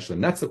chokeking lashlim?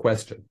 That's the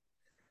question.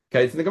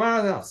 Okay, so the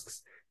Gemara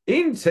asks.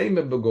 In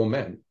Tema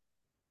Begomen,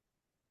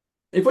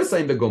 if we're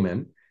saying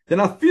Begomen, then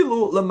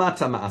afilu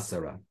lamata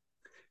ma'asera.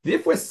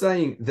 If we're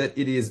saying that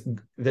it is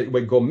that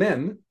we're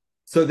gomem,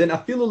 so then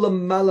afilu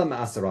lamala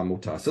ma'asera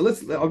mutar. So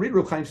I'll read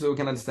Reb Chaim so we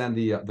can understand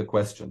the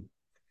question.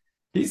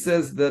 He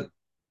says that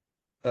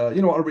I'll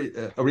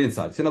read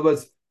inside. So in other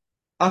words,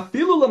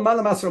 afilu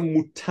lamala ma'asera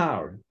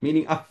mutar,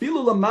 meaning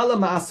afilu lamala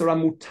ma'asera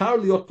mutar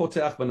liot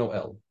poteach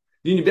v'noel.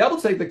 You need to be able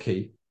to take the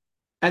key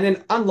and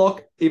then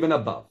unlock even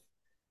above.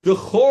 The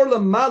chor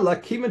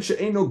lamala kiven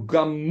she'eno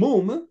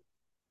gamum.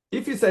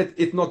 If you say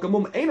it's not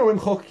gamum, eno rim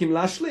chokim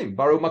lashlim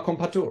baru makom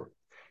patur.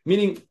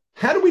 Meaning,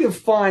 how do we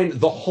define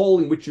the hole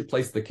in which you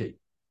place the key?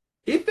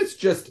 If it's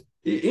just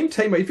in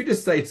Tema, if you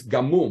just say it's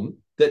gamum,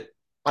 that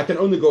I can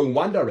only go in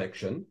one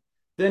direction,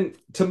 then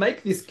to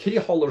make this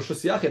keyhole or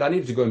Reshus Yachid, I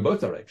need to go in both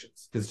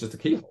directions because it's just a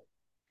keyhole.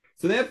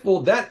 So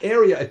therefore, that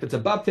area, if it's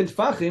above 10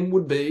 tefachim,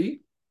 would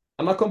be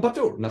a makom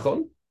patur,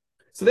 nachon.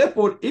 So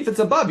therefore, if it's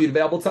above, you'd be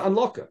able to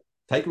unlock it.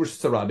 Take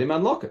Reshus Harabim,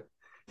 unlock it.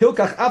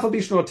 Hilkach Afa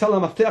Bishno tell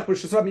him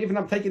Rishus Rabim, even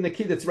if I'm taking the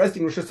key that's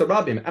resting Rishus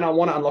Rabim and I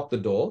want to unlock the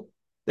door,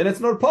 then it's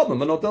not a problem.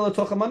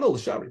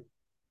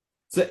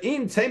 So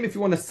in Tame, if you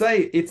want to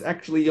say it's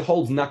actually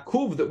holds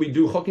Nakuv that we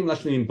do Chokim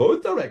Lashlim in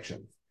both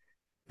directions,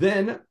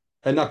 then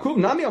Nakuv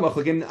Nami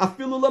Amachogim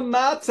Afilu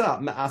Lamata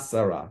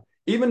Ma'asara.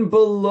 Even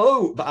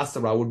below the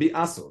Asara would be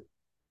Asur.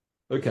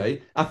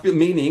 Okay,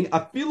 meaning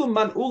Afilu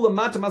Man'u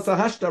Lamata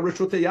Masahashta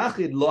Rishut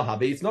Yachid Lo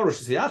Habe. It's not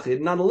Rishut Yachid.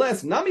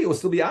 Nonetheless, Nami will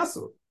still be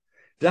Asur.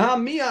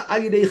 Dahamia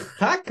Ayidei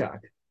Chakak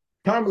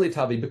Karmelit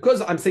Havi.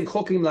 Because I'm saying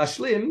Chokim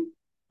Lashlim,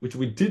 which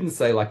we didn't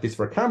say like this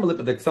for a Carmelit,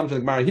 but the assumption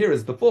of the Gemara here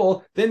is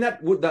before, then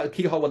that would that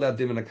keyhole would have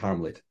given a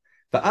Carmelit.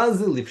 So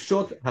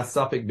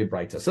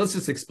let's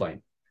just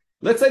explain.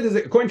 Let's say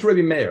according to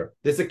Rabbi Meir,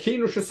 there's a key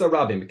in Rosh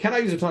Hashanah. Can I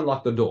use it to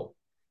unlock the door?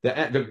 So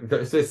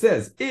it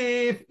says,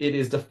 if it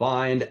is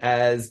defined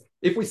as,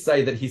 if we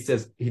say that he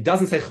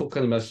doesn't say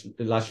Chokim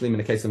Lashlim in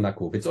the case of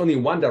Nakuv, it's only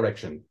in one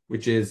direction,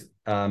 which is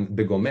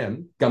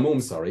Gamum,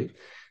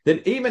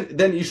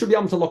 then you should be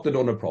able to lock the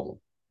door, no problem.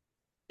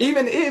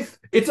 Even if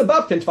it's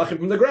above 10 tefachim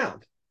from the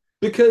ground.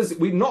 Because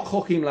we're not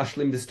chokim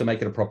lashlim this to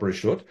make it a proper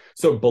rishut.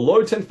 So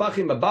below 10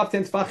 tefachim, above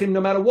 10 tefachim, no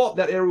matter what,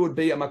 that area would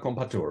be a makom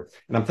patur.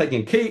 And I'm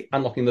taking a key,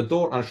 unlocking the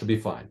door, and I should be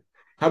fine.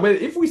 However,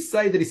 if we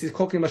say that he says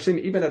chokim lashlim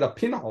even at a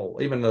pinhole,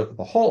 even at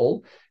the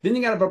hole, then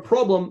you're going to have a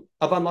problem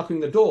of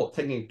unlocking the door,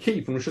 taking a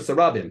key from Rishus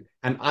Rabim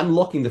and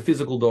unlocking the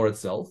physical door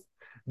itself.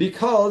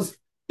 Because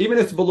even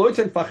if it's below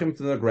 10 tefachim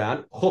to the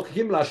ground,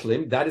 chokim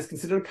lashlim, that is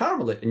considered a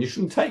Carmelit, and you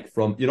shouldn't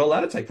you're not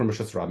allowed to take from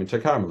Rishus Rabim to a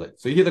Carmelit.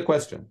 So you hear the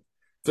question.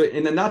 So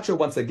in a nutshell,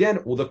 once again,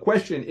 the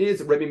question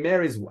is, Rabbi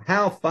Meir is,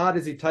 how far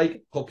does he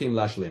take chokim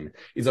lashlim?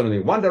 Is it only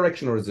one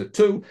direction or is it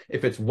two?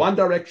 If it's one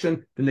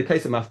direction, then in the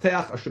case of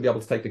mafteach, I should be able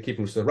to take the key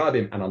from Rishus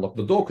Rabim and unlock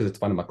the door because it's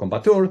fine in makom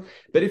batur.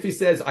 But if he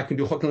says I can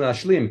do chokim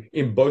lashlim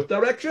in both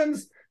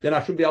directions, then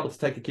I should be able to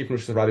take the key from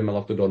Rishus Rabim and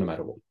unlock the door no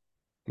matter what.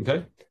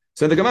 Okay?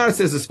 So the Gemara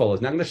says as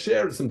follows. Now I'm going to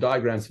share some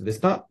diagrams for this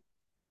part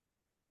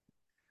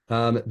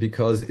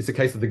because it's a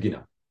case of the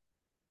Gina.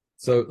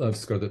 So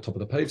let's go to the top of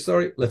the page.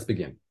 Sorry, let's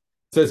begin.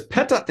 So it's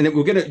Petach, and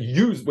we're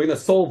going to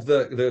solve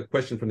the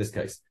question from this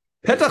case.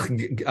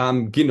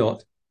 Petach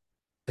Ginot.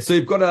 So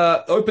you've got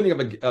an opening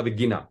of a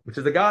Gina, which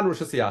is the garden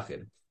Rosh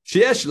Hashanah.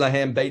 Sheesh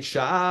lahem Beit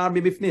Sha'ar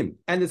mibifnim,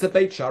 and there's a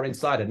Beit Sha'ar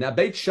inside it. Now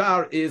Beit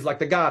Sha'ar is like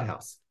the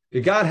guardhouse.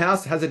 The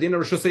guardhouse has a dinner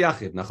Rosh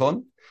Hashanah,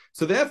 nachon.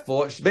 So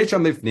therefore, Beit Sha'ar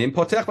mibifnim,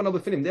 potech v'no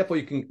b'finim.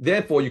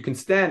 Therefore you can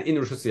stand in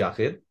Rosh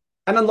Hashanah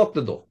and unlock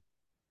the door.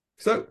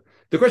 So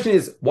the question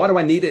is, why do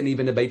I need it? And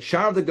even a Beit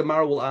Sha'ar, the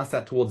Gemara will ask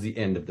that towards the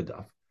end of the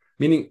daf.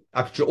 Meaning,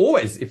 actually,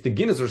 always, if the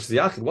gin is Rosh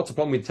Hashanah, what's the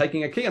problem with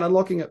taking a key and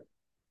unlocking it?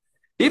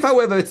 If,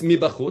 however, it's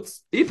mibachutz,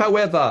 if,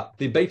 however,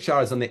 the Beit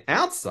Sha'ar is on the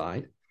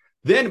outside,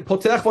 then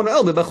potech von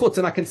el mibachutz,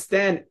 and I can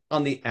stand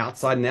on the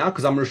outside now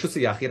because I'm Rosh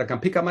Hashanah. I can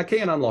pick up my key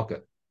and unlock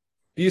it.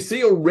 You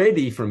see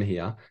already from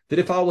here that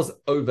if the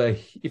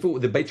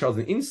Beit Sha'ar was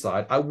on the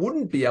inside, I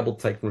wouldn't be able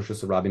to take from Rosh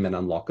Hashanah and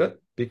unlock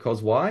it.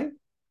 Because why?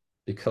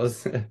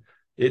 Because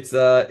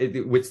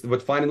we're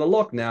finding the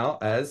lock now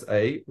as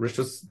a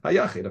Rishus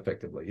Hayachid,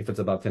 effectively, if it's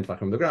above 10 tefachim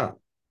from the ground.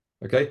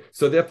 Okay,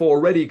 so therefore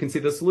already you can see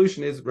the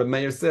solution is, Reb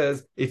Meir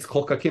says, it's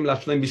chokakim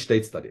lashleim b'shtei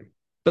tzadim.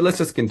 But let's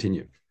just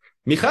continue.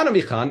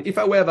 Michan, if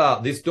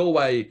however this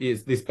doorway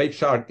this Beit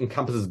Sha'ar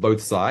encompasses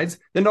both sides,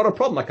 then not a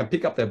problem. I can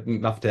pick up the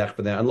mafteach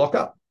for there and lock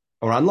up,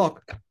 or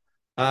unlock.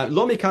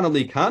 Lo mikan or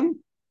likan.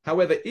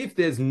 However, if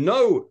there's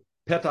no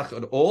petach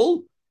at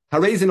all,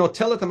 harei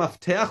notel et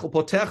mafteach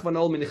upotech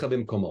v'nol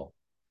minichavim komo.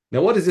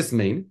 Now, what does this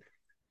mean?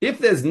 If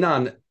there's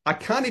none, I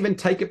can't even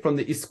take it from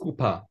the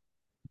iskupa.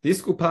 The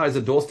iskupa is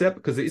a doorstep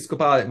because the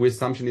iskupa, with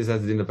assumption, is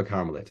as the end of a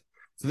Carmelit.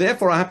 So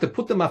therefore, I have to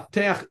put the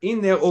mafteach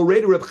in there.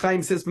 Already, Reb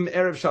Chaim says from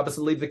Erev Shabbos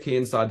and leave the key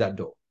inside that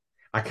door.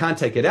 I can't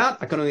take it out.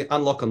 I can only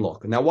unlock and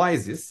lock. Now, why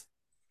is this?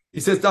 He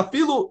says,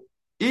 Dafilu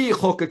I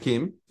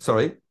chokakim.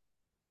 Sorry.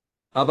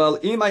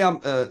 Aval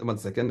imayam. One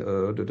second. Yeah.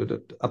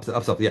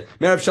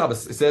 Erev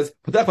Shabbos. It says,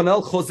 you got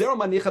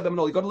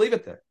to leave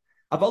it there.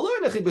 I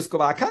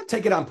can't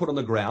take it out and put it on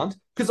the ground,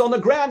 because on the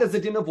ground is a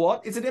din of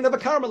what? It's a din of a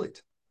Carmelit.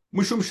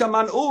 Because the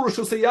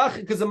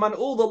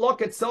man'ul, the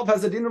lock itself,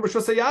 has a din of Rosh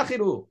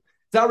Hashanah.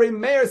 Zari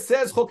Meir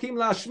says, Chokim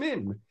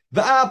lashmin.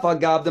 V'af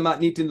agav the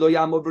matnitin lo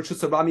yamod Rosh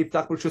Hashanah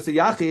yiftach Rosh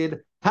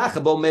Hashanah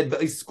hachabo med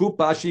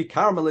v'iskupa shi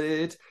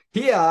Carmelit.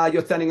 Here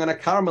you're standing on a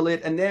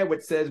Carmelit, and there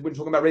it says, when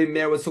talking about Rabbi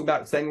Meir, was talking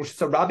about saying Rosh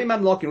Hashanah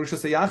unlocking Rosh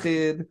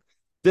Hashanah.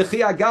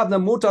 V'chi agav na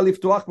muta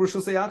liftuach Rosh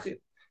Hashanah.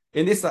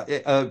 In this,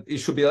 it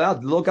should be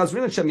allowed. Lo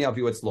gazrin and Shemi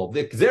Aviu its law.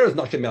 The Gzer is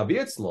not Shemi Aviu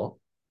its law,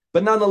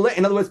 but nonetheless,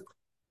 in other words,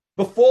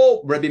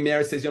 before Rabbi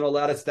Meir says you're not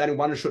allowed to stand in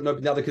one and shouldn't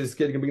open the other because it's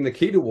scared you can bring the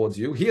key towards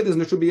you. Here,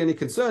 there should be any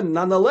concern.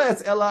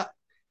 Nonetheless, Ella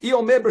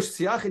iomer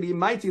b'shiyachid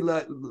mighty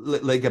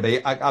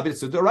legabe avid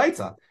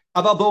sudoraita.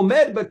 Aval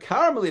bomed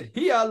b'karmelit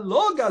here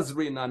lo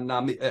gazrin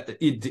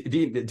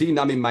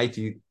dinami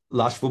mighty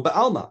lashvu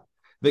ba'alma.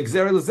 The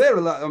Gzer lezer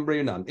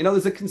amrinan. In other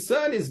words, the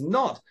concern is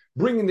not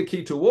bringing the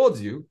key towards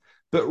you,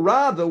 but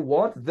rather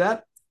what?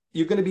 That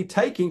you're going to be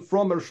taking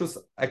from a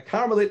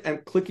Carmelit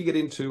and clicking it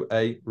into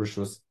a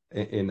Rishus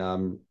in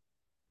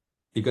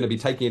you're going to be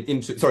taking it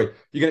into. Sorry,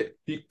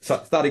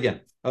 start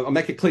again. I'll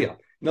make it clear.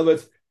 In other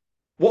words,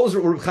 what was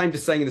Reb Chaim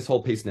just saying in this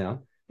whole piece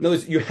now? In other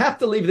words, you have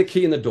to leave the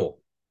key in the door,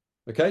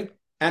 okay,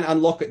 and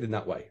unlock it in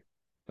that way,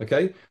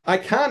 okay. I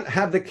can't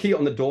have the key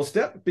on the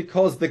doorstep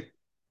because the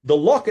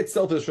lock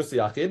itself is Rishus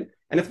Yachid,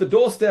 and if the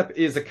doorstep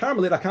is a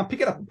Carmelite, I can't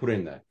pick it up and put it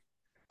in there.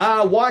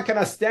 Why can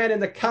I stand in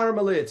the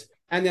Carmelite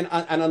and then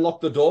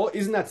unlock the door?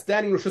 Isn't that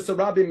standing Rishus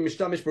Rabim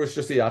Mishtamish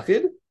Rishus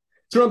Yachid?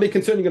 So don't be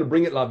concerned you're going to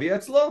bring it Lavi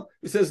Etzlo.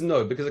 He says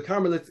no,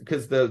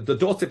 because the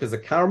doorstep is a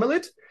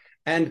Carmelite,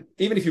 and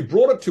even if you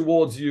brought it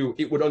towards you,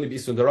 it would only be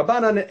Sundar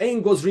Rabbanan, and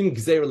Ein Gozrin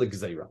Gzeira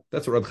LeGzeira.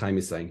 That's what Reb Chaim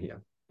is saying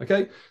here.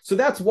 Okay, so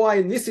that's why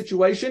in this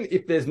situation,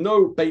 if there's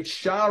no Beit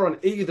Shar on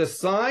either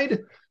side,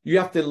 you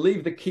have to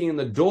leave the key in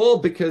the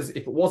door, because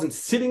if it wasn't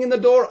sitting in the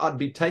door, I'd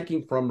be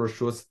taking from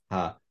Rishus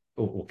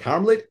or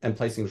Carmelite and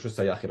placing Rishus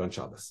HaYachid on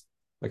Shabbos.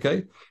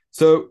 Okay,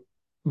 so,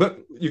 but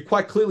you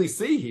quite clearly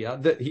see here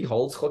that he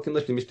holds Chokin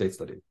Lishli Mishteit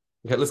Tzadim.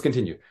 Okay, let's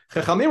continue.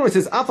 Chachamim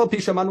says, Afal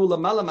Pisha Manul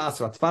Lamala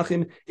Ma'asra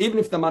Tfachim, even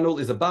if the Manul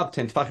is above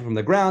 10 Tfachim from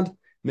the ground,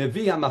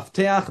 Mevi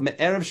HaMafteach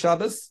Me'erev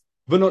Shabbos,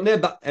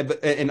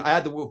 and I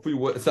add the few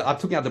words. So I'm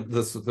talking out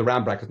the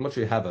round bracket. I'm not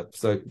sure you have it.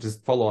 So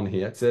just follow on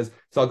here. It says,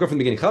 so I'll go from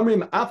the beginning. If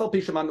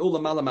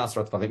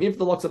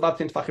the lock's above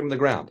 10 tefachim from the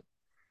ground,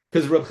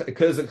 because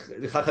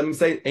Chachamim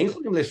say,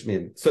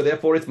 so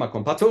therefore it's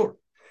makom patur.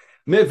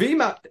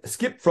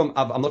 Skip from,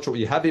 I'm not sure what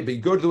you have here, but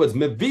you go to the words,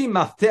 mevi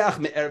mafteach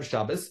me'erev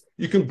Shabbos.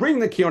 You can bring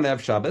the key on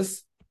Erev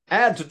Shabbos,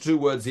 add to two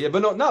words here,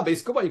 but not now. You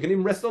can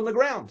even rest on the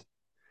ground.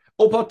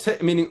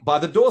 Meaning by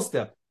the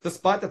doorstep,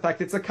 despite the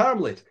fact it's a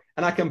Carmelite.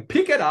 And I can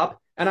pick it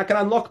up and I can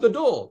unlock the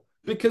door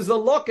because the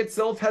lock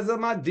itself has a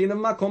madin of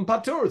makom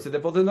patur, so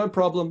therefore there's no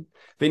problem.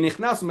 And you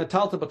can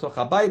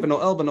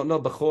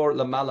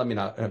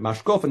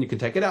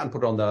take it out and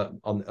put it on the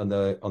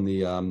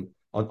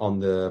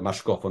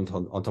mashkof on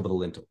top of the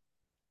lintel.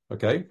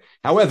 Okay.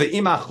 However,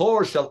 if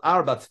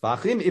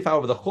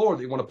however the chor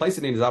that you want to place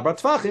it in is arba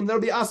tfachim,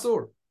 there'll be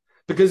asur,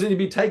 because then you'd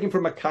be taking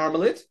from a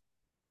Carmelite.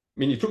 I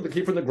mean, you took the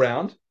key from the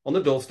ground on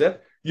the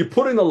doorstep, you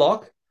put in the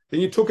lock. Then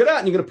you took it out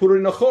and you're going to put it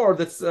in a chor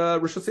that's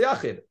Rishus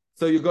Yachid.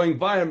 So you're going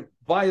via the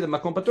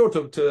Makom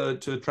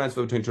Patur to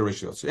transfer between two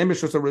Rishus.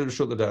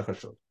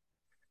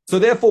 So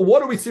therefore,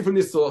 what do we see from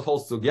this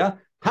whole sugya?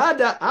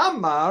 Hada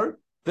Amar,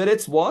 that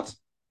it's what?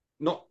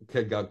 Not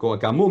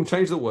Gamum,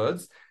 change the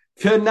words.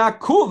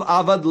 Kenakuv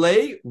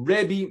Avadle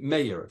Rebbe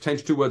Meir.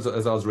 Change two words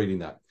as I was reading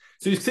that.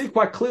 So you see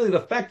quite clearly the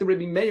fact that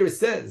Rebbe Meir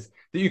says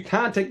that you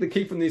can't take the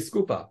key from the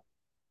skupa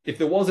if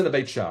there wasn't a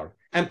Beit Shar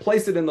and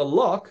place it in the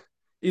lock,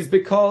 is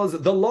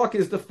because the lock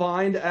is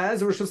defined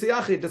as Rishus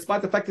Yachid,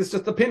 despite the fact it's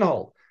just a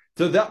pinhole.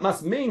 So that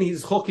must mean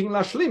he's choking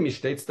lashlim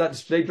mishteit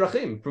shtei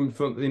drachim from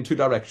in two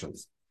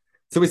directions.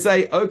 So we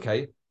say,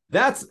 okay,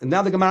 that's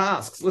now the Gemara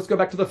asks. Let's go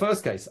back to the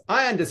first case.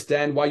 I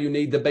understand why you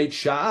need the Beit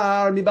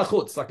Sha'ar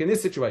mibachutz, like in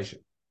this situation,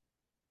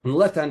 on the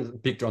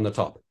left-hand picture on the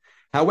top.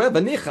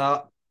 However,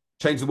 nicha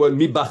change the word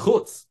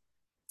mibachutz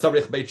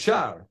tzarich Beit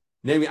Sha'ar.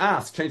 Then we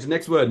ask, change the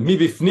next word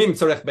mibifnim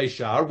tzarich Beit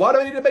Sha'ar. Why do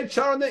I need a Beit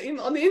Sha'ar on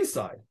the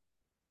inside?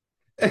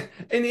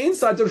 In the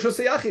inside of Rishus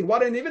Yachid, why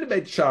don't I need a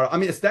Beit Shar? I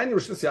mean, a standing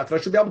Rishus Yachid, I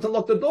should be able to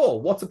lock the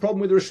door. What's the problem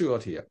with the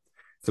Rishut here?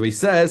 So he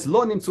says,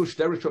 Lo nimtzu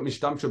shte rishut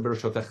mishtamshu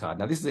b'rishut echad.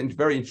 Now, this is a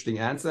very interesting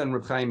answer, and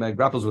Reb Chaim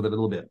grapples with it a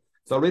little bit.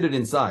 So I'll read it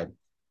inside.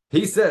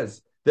 He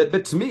says that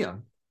Betmiyah,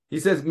 he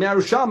says, the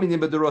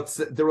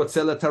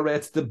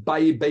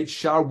Beit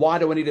Shar. Why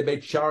do I need a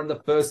Beit Shar in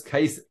the first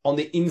case on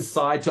the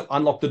inside to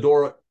unlock the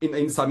door in the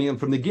inside, meaning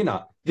from the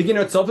Gina? The Gina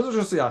itself is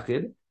Rishus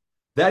Yachid.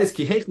 That is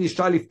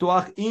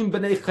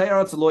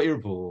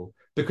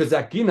because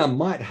that gina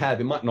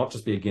it might not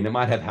just be a gina, it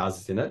might have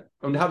houses in it,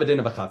 and have a din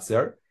of a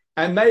chatzer,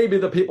 and maybe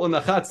the people in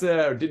the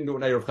chatzer didn't do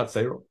an eir of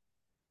chatzer.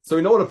 So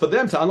in order for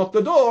them to unlock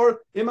the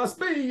door, it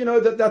must be,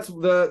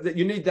 that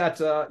you need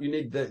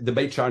the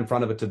Beit Shar in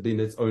front of it to be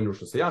in its own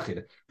Rishus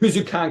Yachid, because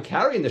you can't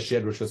carry in the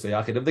shared Rishus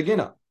Yachid of the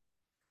gina.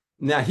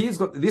 Now this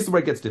is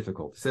where it gets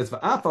difficult. It says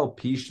v'afal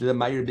pish the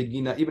Meir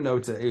begina, even though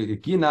it's a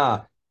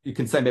gina. You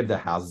can say maybe there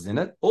are houses in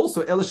it.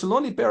 Also, El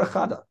Shaloni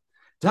Berachada.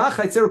 But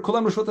I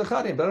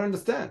don't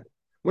understand.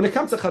 When it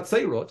comes to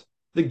Chatzerot,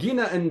 the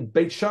Gina and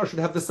Beit Shar should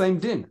have the same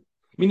din.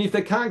 Meaning, if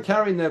they can't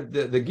carry in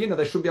the Gina,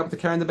 they should be able to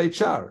carry in the Beit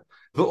Shar.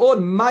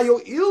 V'od Mayo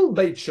Il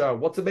Beit Shar.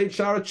 What's the Beit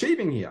Shar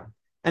achieving here?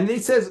 And he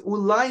says,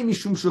 Ulai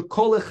mishum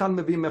shekol echan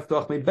mevim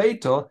meftoach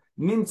mebeito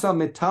nimtza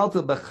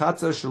metalta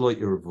bechatzer shelo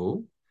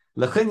irvu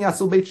lechen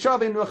yasu Beit Shar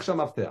ve'enuach sham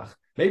mafteach.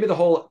 Maybe the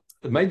whole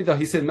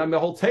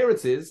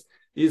teretz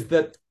is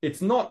that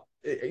it's not,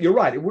 you're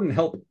right, it wouldn't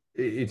help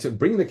to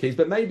bring the keys,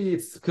 but maybe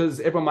it's because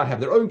everyone might have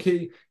their own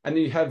key, and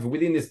you have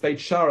within this Beit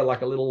Shara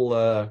like a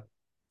little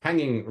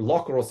hanging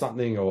locker or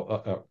something,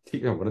 or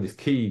one of these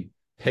key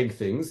peg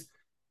things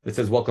that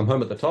says welcome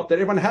home at the top, that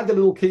everyone had the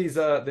little keys,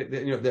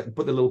 they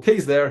put the little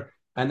keys there,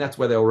 and that's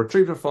where they were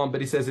retrieved from, but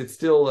he says it's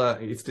still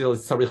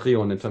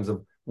Sarichion in terms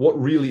of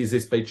what really is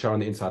this Beit Shara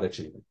on the inside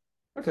achievement.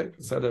 Okay,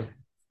 so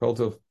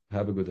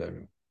have a good day,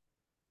 everyone.